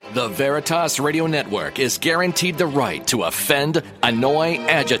The Veritas Radio Network is guaranteed the right to offend, annoy,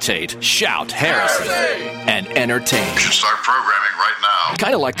 agitate, shout, harass, and entertain. You should start programming right now.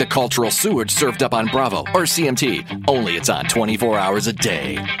 Kind of like the cultural sewage served up on Bravo or CMT, only it's on 24 hours a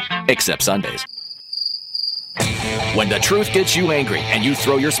day. Except Sundays. When the truth gets you angry and you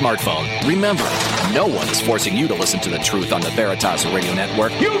throw your smartphone, remember, no one is forcing you to listen to the truth on the Veritas Radio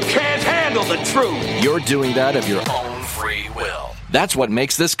Network. You can't handle the truth! You're doing that of your own free will. That's what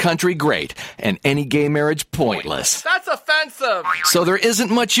makes this country great, and any gay marriage pointless. That's offensive! So there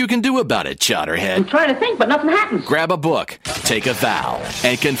isn't much you can do about it, Chowderhead. I'm trying to think, but nothing happens. Grab a book, take a vow,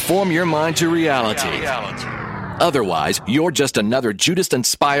 and conform your mind to reality. Otherwise, you're just another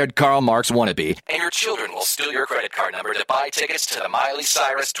Judas-inspired Karl Marx wannabe, and your children will steal your credit card number to buy tickets to the Miley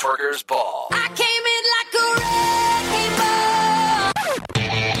Cyrus Twerkers Ball. I came in like a wrecking ball.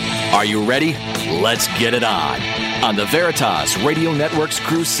 Are you ready? Let's get it on the Veritas Radio Network's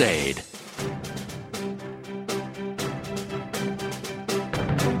Crusade.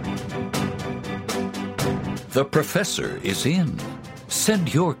 The professor is in.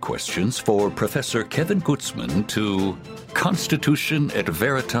 Send your questions for Professor Kevin Gutzman to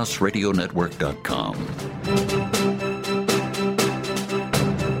constitution@veritasradionetwork.com.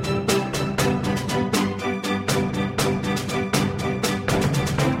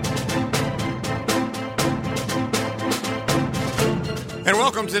 And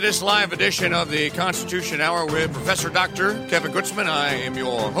welcome to this live edition of the Constitution Hour with Professor Dr. Kevin Gutzman. I am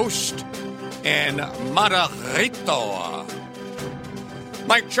your host and moderator.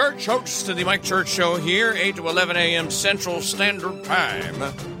 Mike Church, host of the Mike Church Show here, 8 to 11 a.m. Central Standard Time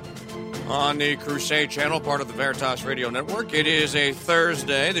on the CRUSADE Channel, part of the Veritas Radio Network. It is a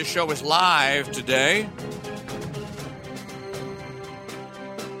Thursday. The show is live today.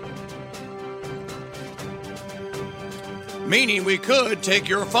 Meaning we could take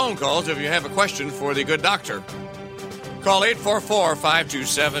your phone calls if you have a question for the good doctor. Call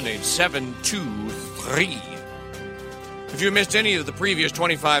 844-527-8723. If you missed any of the previous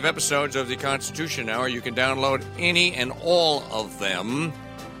 25 episodes of the Constitution Hour, you can download any and all of them.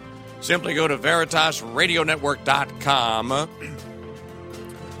 Simply go to veritasradionetwork.com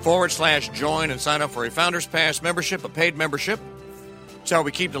 /join and sign up for a Founders Pass membership, a paid membership. That's how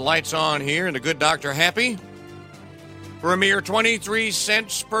we keep the lights on here and the good doctor happy. For a mere 23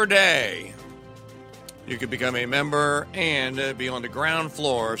 cents per day, you can become a member and be on the ground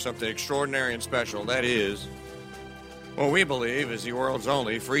floor of something extraordinary and special. That is what we believe is the world's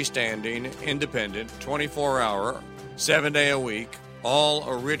only freestanding, independent, 24-hour, 7-day-a-week,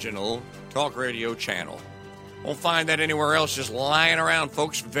 all-original talk radio channel. Won't find that anywhere else, just lying around,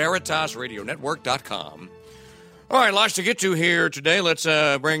 folks. VeritasRadioNetwork.com. All right, lots to get to here today. Let's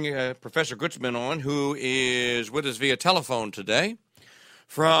bring Professor Gutzman on, who is with us via telephone today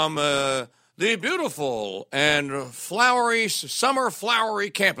from the beautiful and flowery, summer flowery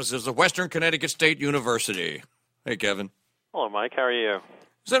campuses of Western Connecticut State University. Hey, Kevin. Hello, Mike. How are you?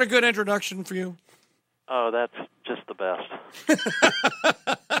 Is that a good introduction for you? Oh, that's just the best.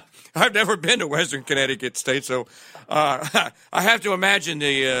 I've never been to Western Connecticut State, so I have to imagine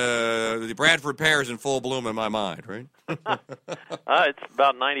the Bradford pears in full bloom in my mind, right? It's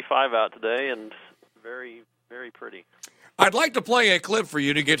about 95 out today and very, very pretty. I'd like to play a clip for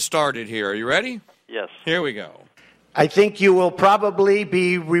you to get started here. Are you ready? Yes. Here we go. I think you will probably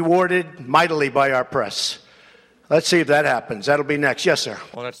be rewarded mightily by our press. Let's see if that happens. That'll be next. Yes, sir.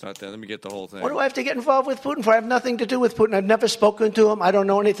 Well, that's not that. Let me get the whole thing. What do I have to get involved with Putin for? I have nothing to do with Putin. I've never spoken to him. I don't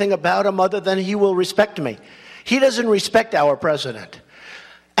know anything about him other than he will respect me. He doesn't respect our president.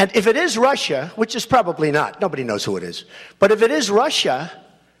 And if it is Russia, which is probably not, nobody knows who it is, but if it is Russia,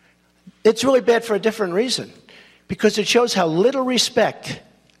 it's really bad for a different reason, because it shows how little respect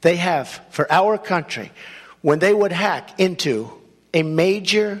they have for our country when they would hack into a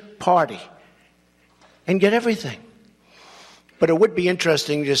major party and get everything. But it would be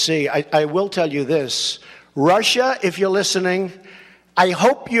interesting to see. I will tell you this. Russia, if you're listening, I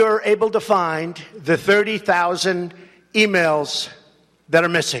hope you're able to find the 30,000 emails that are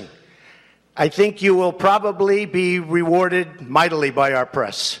missing. I think you will probably be rewarded mightily by our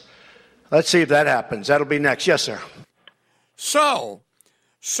press. Let's see if that happens. That'll be next. Yes, sir. So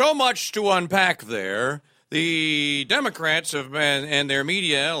much to unpack there. The Democrats and their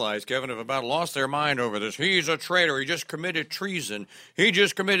media allies, Kevin, have about lost their mind over this. He's a traitor. He just committed treason. He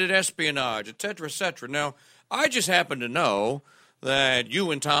just committed espionage, et cetera, et cetera. Now, I just happen to know that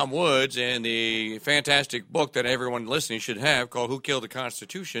you and Tom Woods and the fantastic book that everyone listening should have called Who Killed the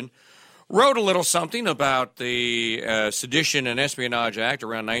Constitution wrote a little something about the Sedition and Espionage Act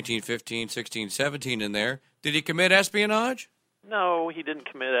around 1915, 16, 17 in there. Did he commit espionage? No, he didn't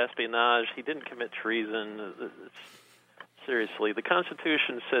commit espionage. He didn't commit treason. Seriously, the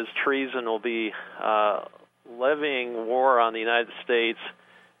Constitution says treason will be levying war on the United States,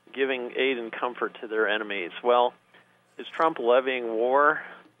 giving aid and comfort to their enemies. Well, is Trump levying war?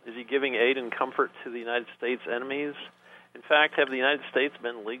 Is he giving aid and comfort to the United States' enemies? In fact, have the United States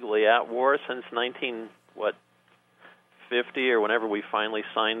been legally at war since 1950 or whenever we finally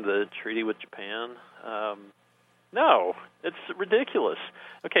signed the treaty with Japan? No, it's ridiculous.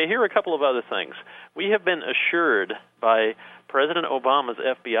 Okay, here are a couple of other things. We have been assured by President Obama's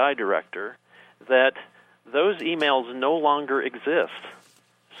FBI director that those emails no longer exist.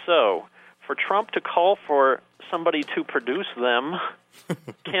 So, for Trump to call for somebody to produce them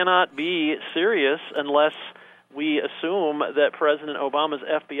cannot be serious unless we assume that President Obama's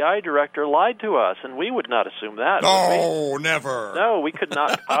FBI director lied to us, and we would not assume that. No, never. No, we could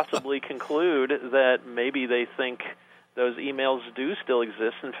not possibly conclude that maybe they think those emails do still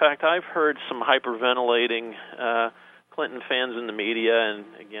exist. In fact, I've heard some hyperventilating Clinton fans in the media, and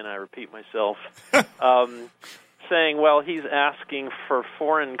again, I repeat myself, saying, well, he's asking for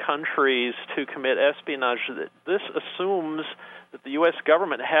foreign countries to commit espionage. This assumes that the U.S.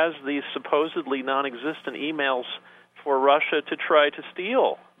 government has these supposedly non-existent emails for Russia to try to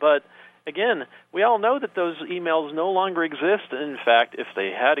steal. But again, we all know that those emails no longer exist. In fact, if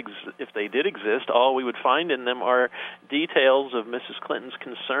they did exist, all we would find in them are details of Mrs. Clinton's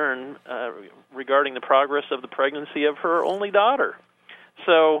concern regarding the progress of the pregnancy of her only daughter.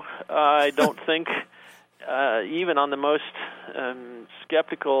 So I don't think even on the most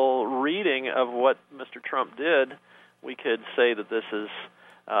skeptical reading of what Mr. Trump did, we could say that this is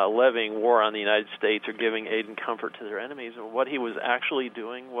levying war on the United States or giving aid and comfort to their enemies. And what he was actually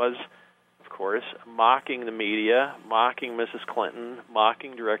doing was, of course, mocking the media, mocking Mrs. Clinton,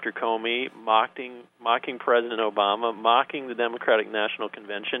 mocking Director Comey, mocking President Obama, mocking the Democratic National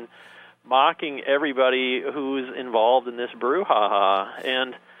Convention, mocking everybody who's involved in this brouhaha.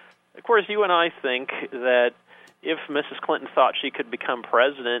 And, of course, you and I think that if Mrs. Clinton thought she could become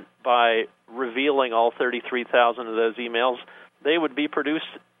president by revealing all 33,000 of those emails, they would be produced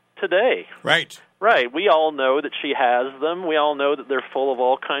today. Right. Right. We all know that she has them. We all know that they're full of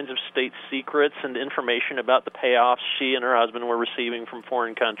all kinds of state secrets and information about the payoffs she and her husband were receiving from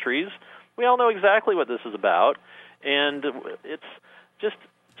foreign countries. We all know exactly what this is about. And it's just...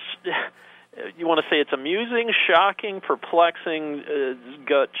 You want to say it's amusing, shocking, perplexing,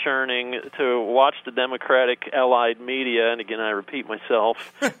 gut-churning to watch the Democratic allied media, and again I repeat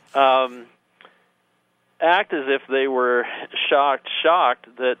myself, act as if they were shocked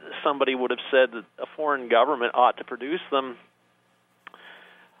that somebody would have said that a foreign government ought to produce them.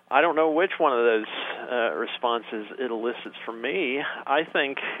 I don't know which one of those responses it elicits from me. I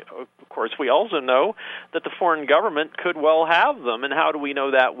think, of course, we also know that the foreign government could well have them. And how do we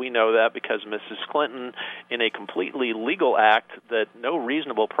know that? We know that because Mrs. Clinton, in a completely legal act that no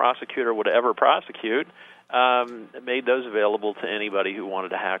reasonable prosecutor would ever prosecute, made those available to anybody who wanted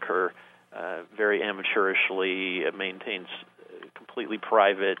to hack her very amateurishly, maintains a completely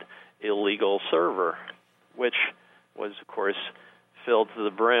private, illegal server, which was, of course, filled to the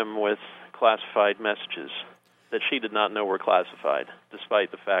brim with classified messages that she did not know were classified,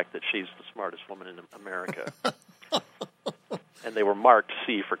 despite the fact that she's the smartest woman in America. And they were marked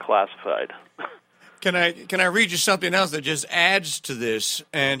C for classified. Can I read you something else that just adds to this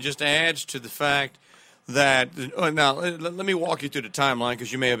and just adds to the fact that now let me walk you through the timeline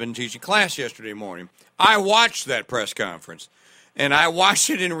because you may have been teaching class yesterday morning. I watched that press conference. And I watched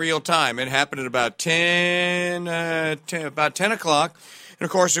it in real time. It happened at about 10 o'clock. And, of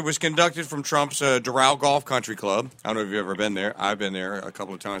course, it was conducted from Trump's Doral Golf Country Club. I don't know if you've ever been there. I've been there a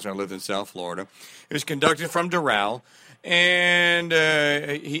couple of times. I lived in South Florida. It was conducted from Doral. And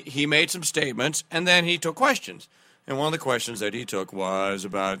he made some statements, and then he took questions. And one of the questions that he took was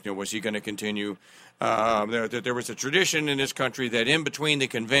about, was he going to continue? There was a tradition in this country that in between the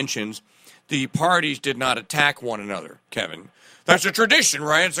conventions, the parties did not attack one another, Kevin. That's a tradition,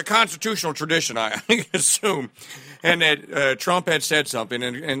 right? It's a constitutional tradition, I assume. And that Trump had said something,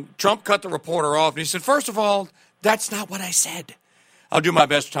 and Trump cut the reporter off, and he said, first of all, that's not what I said. I'll do my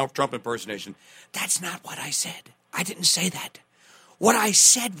best Trump impersonation. That's not what I said. I didn't say that. What I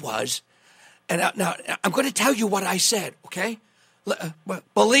said was, and now I'm going to tell you what I said, okay?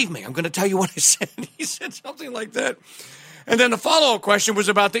 Believe me, I'm going to tell you what I said. He said something like that. And then the follow-up question was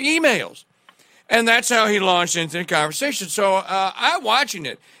about the emails. And that's how he launched into the conversation. So I'm watching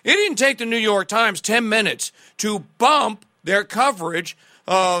it. It didn't take the New York Times 10 minutes to bump their coverage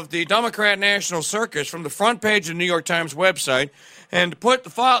of the Democrat National Circus from the front page of the New York Times website and put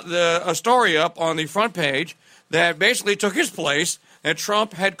a story up on the front page that basically took his place, that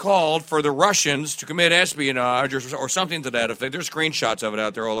Trump had called for the Russians to commit espionage or something to that effect. There's screenshots of it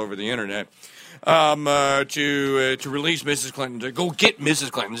out there all over the internet. To release Mrs. Clinton, to go get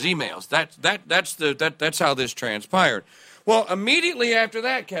Mrs. Clinton's emails. That's how this transpired. Well, immediately after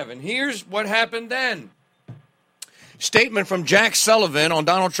that, Kevin, here's what happened then. Statement from Jack Sullivan on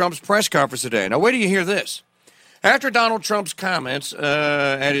Donald Trump's press conference today. Now, wait till you hear this. After Donald Trump's comments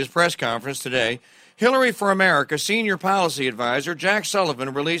at his press conference today, Hillary for America senior policy advisor Jack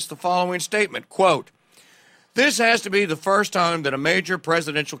Sullivan released the following statement, quote, "This has to be the first time that a major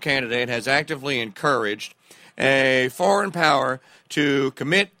presidential candidate has actively encouraged a foreign power to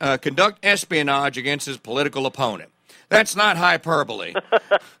conduct espionage against his political opponent." That's not hyperbole.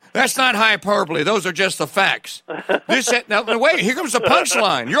 That's not hyperbole. Those are just the facts. Now, wait, here comes the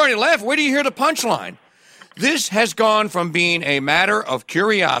punchline. You're already laughing. Wait till you hear the punchline. This has gone from being a matter of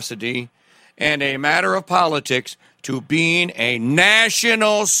curiosity and a matter of politics to being a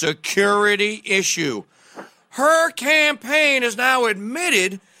national security issue. Her campaign has now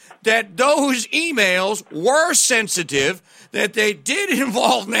admitted that those emails were sensitive, that they did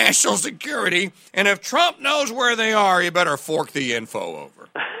involve national security, and if Trump knows where they are, you better fork the info over.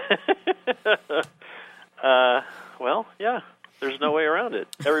 Well, yeah, there's no way around it.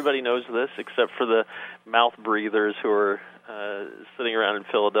 Everybody knows this except for the mouth breathers who are sitting around in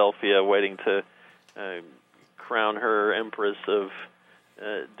Philadelphia waiting to crown her empress of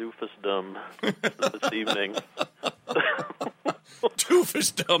doofusdom this evening.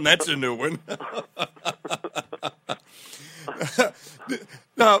 Doofusdom, that's a new one.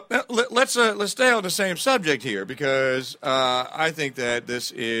 Now, let's stay on the same subject here, because I think that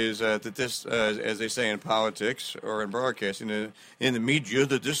this is as they say in politics or in broadcasting, in the media,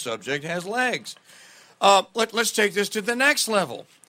 that this subject has legs. Let's take this to the next level.